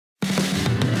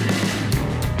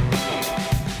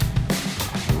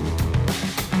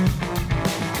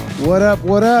What up,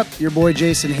 what up? Your boy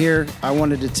Jason here. I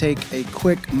wanted to take a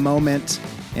quick moment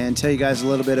and tell you guys a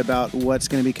little bit about what's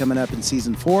going to be coming up in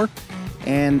Season 4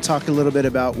 and talk a little bit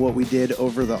about what we did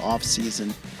over the off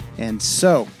season. And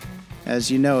so,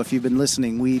 as you know, if you've been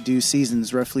listening, we do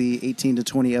seasons, roughly 18 to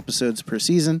 20 episodes per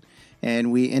season,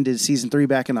 and we ended Season 3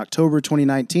 back in October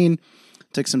 2019.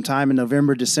 Took some time in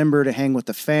November, December to hang with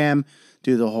the fam,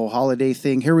 do the whole holiday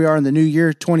thing. Here we are in the new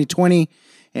year, 2020,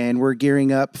 and we're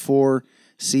gearing up for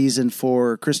Season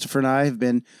 4. Christopher and I have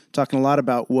been talking a lot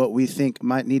about what we think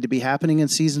might need to be happening in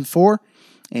Season 4.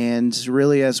 And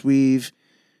really, as we've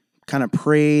kind of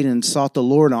prayed and sought the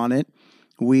Lord on it,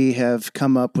 we have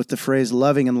come up with the phrase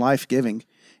loving and life-giving.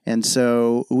 And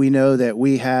so we know that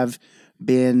we have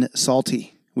been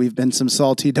salty. We've been some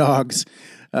salty dogs,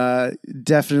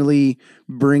 definitely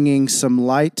bringing some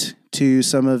light to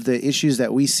some of the issues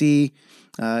that we see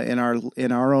in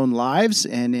our own lives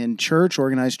and in church,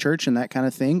 organized church and that kind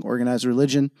of thing, organized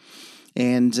religion.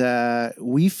 And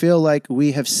we feel like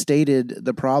we have stated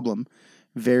the problem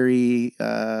very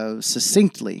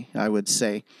succinctly, I would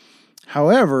say.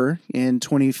 However, in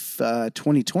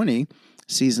 2020,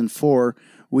 Season 4,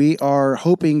 we are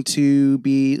hoping to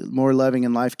be more loving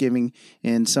and life-giving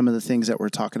in some of the things that we're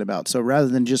talking about. So rather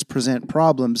than just present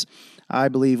problems, I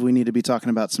believe we need to be talking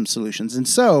about some solutions. And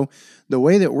so the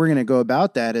way that we're going to go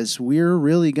about that is we're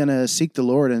really going to seek the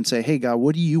Lord and say, hey, God,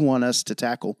 what do you want us to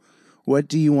tackle? What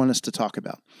do you want us to talk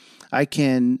about? I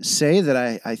can say that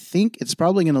I think it's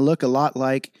probably going to look a lot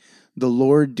like the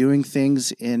Lord doing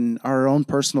things in our own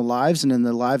personal lives and in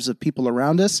the lives of people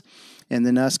around us, and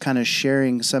then us kind of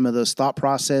sharing some of those thought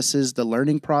processes, the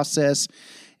learning process.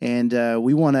 And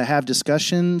we want to have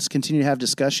discussions, continue to have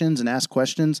discussions and ask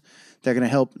questions that are going to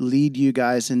help lead you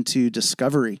guys into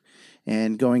discovery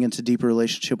and going into deeper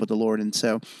relationship with the Lord. And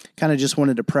so kind of just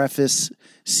wanted to preface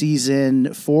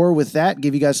Season 4 with that,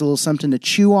 give you guys a little something to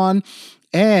chew on.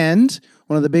 And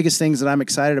one of the biggest things that I'm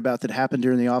excited about that happened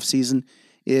during the off season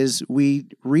is we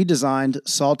redesigned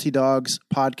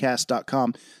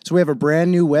saltydogspodcast.com. So we have a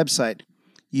brand new website.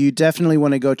 You definitely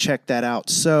want to go check that out.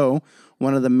 So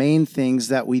one of the main things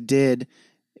that we did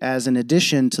as an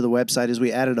addition to the website is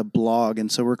we added a blog.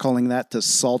 And so we're calling that the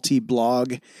Salty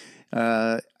Blog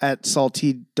at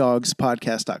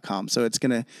saltydogspodcast.com. So it's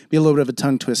going to be a little bit of a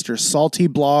tongue twister, Salty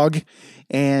Blog.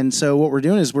 And so what we're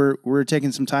doing is we're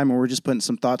taking some time and we're just putting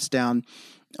some thoughts down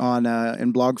on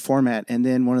in blog format. And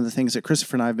then one of the things that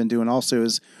Christopher and I have been doing also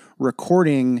is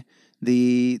recording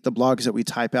the blogs that we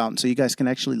type out. And so you guys can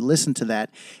actually listen to that.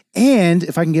 And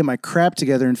if I can get my crap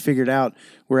together and figure it out,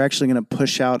 we're actually going to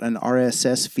push out an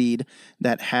RSS feed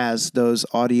that has those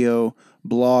audio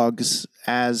blogs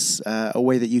as a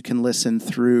way that you can listen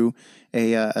through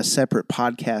a separate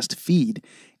podcast feed.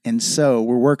 And so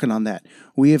we're working on that.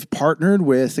 We have partnered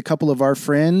with a couple of our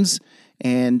friends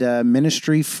and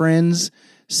ministry friends,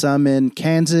 some in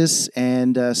Kansas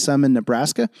and some in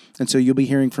Nebraska. And so you'll be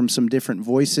hearing from some different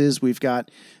voices. We've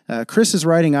got Chris is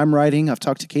writing, I'm writing. I've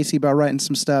talked to Casey about writing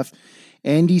some stuff.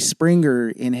 Andy Springer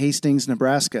in Hastings,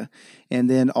 Nebraska. And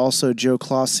then also Joe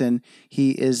Clausen.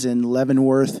 He is in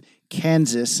Leavenworth,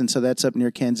 Kansas. And so that's up near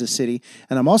Kansas City.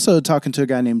 And I'm also talking to a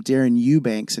guy named Darren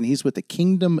Eubanks, and he's with the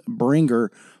Kingdom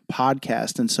Bringer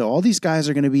podcast. And so all these guys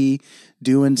are going to be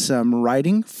doing some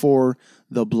writing for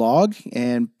the blog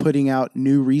and putting out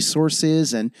new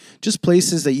resources and just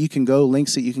places that you can go,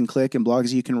 links that you can click and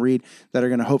blogs you can read that are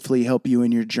going to hopefully help you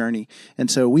in your journey.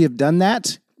 And so we have done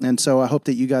that. And so I hope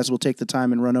that you guys will take the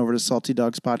time and run over to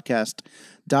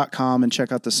saltydogspodcast.com and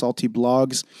check out the Salty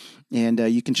blogs. And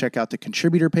you can check out the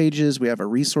contributor pages. We have a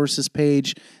resources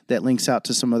page that links out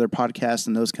to some other podcasts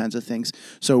and those kinds of things.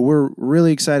 So we're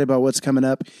really excited about what's coming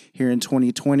up here in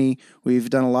 2020. We've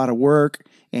done a lot of work.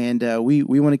 And we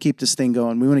want to keep this thing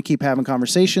going. We want to keep having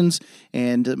conversations.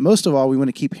 And most of all, we want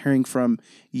to keep hearing from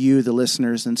you, the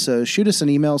listeners. And so shoot us an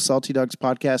email,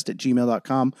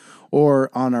 saltydogspodcast@gmail.com, or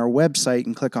on our website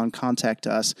and click on Contact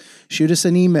Us. Shoot us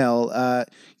an email.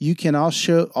 You can you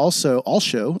should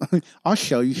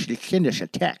send us a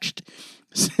text.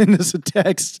 Send us a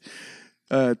text.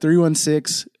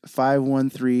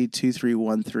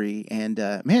 316-513-2313.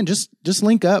 And man, just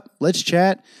link up. Let's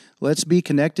chat. Let's be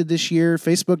connected this year.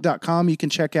 Facebook.com. You can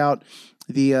check out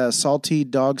the Salty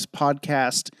Dogs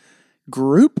Podcast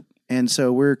group. And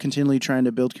so we're continually trying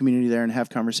to build community there and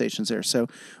have conversations there. So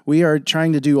we are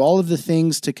trying to do all of the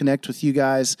things to connect with you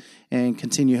guys and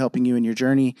continue helping you in your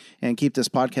journey and keep this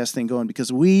podcast thing going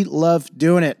because we love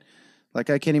doing it.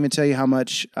 Like I can't even tell you how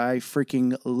much I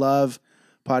freaking love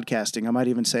podcasting. I might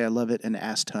even say I love it an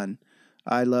ass ton.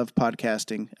 I love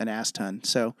podcasting an ass ton.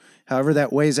 So however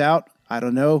that weighs out, I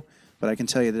don't know, but I can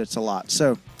tell you that it's a lot.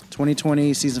 So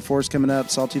 2020 season 4 is coming up.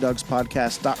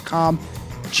 SaltyDogsPodcast.com.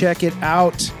 Check it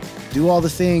out. Do all the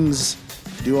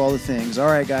things. All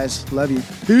right, guys. Love you.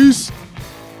 Peace.